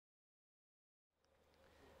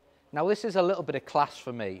Now this is a little bit of class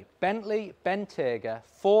for me. Bentley Bentayga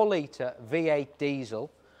 4-litre V8 diesel,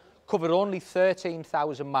 covered only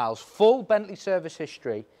 13,000 miles, full Bentley service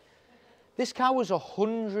history. This car was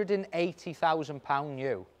 £180,000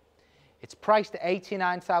 new. It's priced at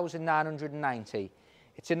 £89,990.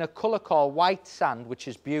 It's in a colour called white sand, which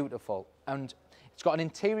is beautiful, and it's got an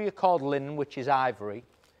interior called linen, which is ivory.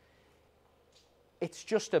 It's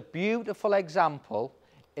just a beautiful example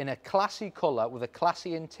in a classy colour with a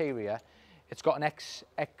classy interior. It's got an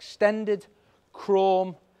extended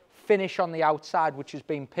chrome finish on the outside, which has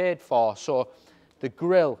been paid for. So the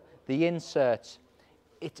grille, the inserts,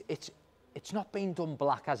 it's not been done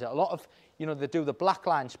black, has it? A lot of, you know, they do the black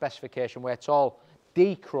line specification where it's all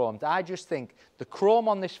de-chromed. I just think the chrome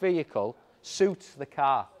on this vehicle suits the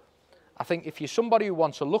car. I think if you're somebody who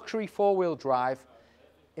wants a luxury four-wheel drive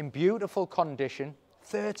in beautiful condition,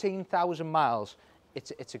 13,000 miles,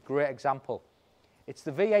 it's a great example. It's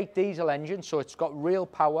the V8 diesel engine, so it's got real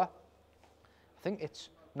power. I think it's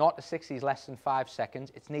 0 to 60 is less than 5 seconds.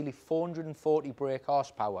 It's nearly 440 brake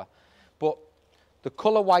horsepower. But the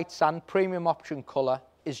colour white sand, premium option colour,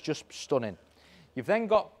 is just stunning. You've then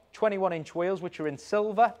got 21-inch wheels, which are in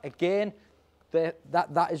silver. Again,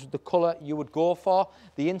 that is the colour you would go for.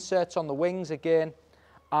 The inserts on the wings, again,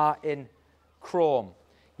 are in chrome.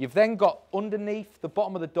 You've then got underneath the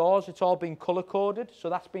bottom of the doors, it's all been colour-coded, so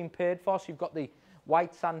that's been paid for. So you've got the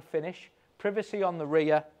white sand finish, privacy on the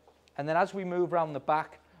rear, and then as we move around the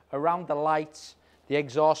back, around the lights, the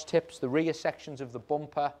exhaust tips, the rear sections of the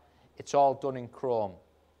bumper, it's all done in chrome.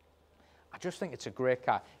 I just think it's a great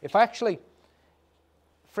car. If I actually,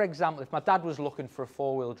 for example, if my dad was looking for a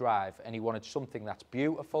four-wheel drive and he wanted something that's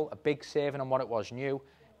beautiful, a big saving on what it was new,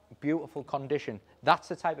 beautiful condition, that's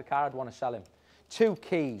the type of car I'd want to sell him. 2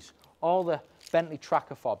 keys, all the Bentley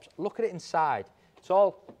tracker fobs. Look at it inside. It's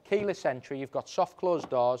all keyless entry. You've got soft closed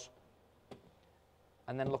doors.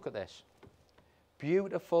 And then look at this.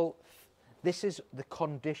 Beautiful. This is the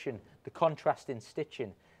condition, the contrast in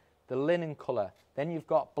stitching, the linen colour. Then you've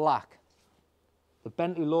got black. The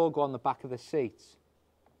Bentley logo on the back of the seats.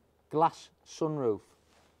 Glass sunroof.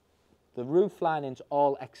 The roof lining's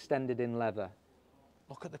all extended in leather.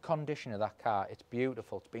 Look at the condition of that car. It's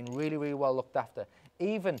beautiful. It's been really, really well looked after.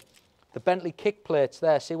 Even the Bentley kick plates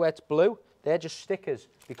there, see where it's blue? They're just stickers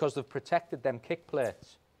because they've protected them kick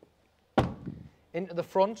plates. Into the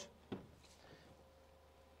front.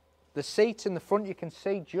 The seats in the front you can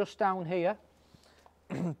see just down here.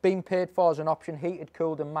 Been paid for as an option, heated,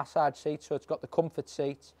 cooled and massage seats, so it's got the comfort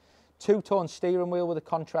seats. 2-tone steering wheel with the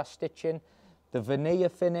contrast stitching. The veneer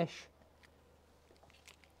finish.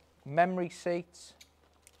 Memory seats.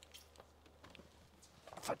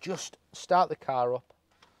 If I just start the car up,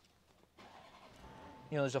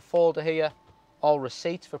 you know, there's a folder here, all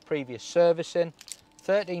receipts for previous servicing,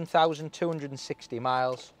 13,260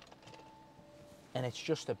 miles, and it's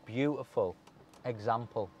just a beautiful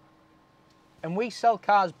example. And we sell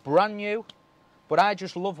cars brand new, but I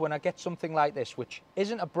just love when I get something like this, which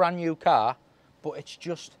isn't a brand new car, but it's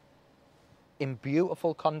just in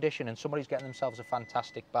beautiful condition and somebody's getting themselves a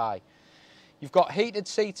fantastic buy. You've got heated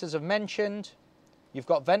seats, as I've mentioned. You've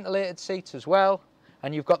got ventilated seats as well,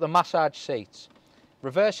 and you've got the massage seats.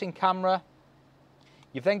 Reversing camera.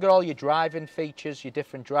 You've then got all your driving features, your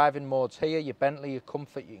different driving modes here, your Bentley, your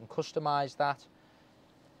comfort, you can customise that.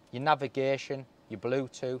 Your navigation, your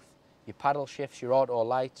Bluetooth, your paddle shifts, your auto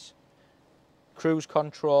lights, cruise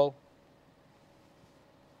control.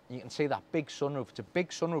 You can see that big sunroof. It's a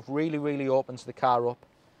big sunroof, really, really opens the car up.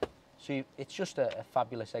 So it's just a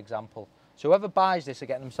fabulous example. So whoever buys this are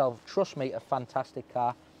getting themselves, trust me, a fantastic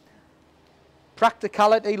car.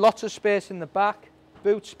 Practicality, lots of space in the back,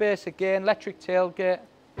 boot space again, electric tailgate.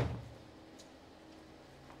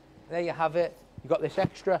 There you have it. You've got this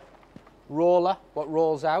extra roller, what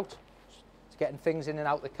rolls out. It's getting things in and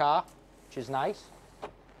out the car, which is nice.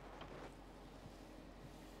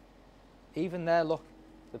 Even there, look,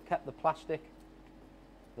 they've kept the plastic,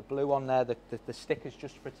 the blue on there, the stickers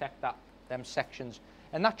just to protect them sections.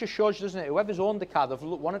 And that just shows you, doesn't it, whoever's owned the car, they've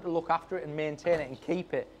wanted to look after it and maintain it and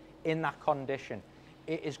keep it in that condition.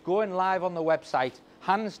 It is going live on the website.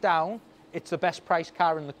 Hands down, it's the best priced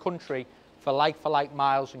car in the country for like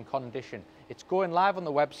miles and condition. It's going live on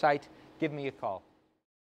the website. Give me a call.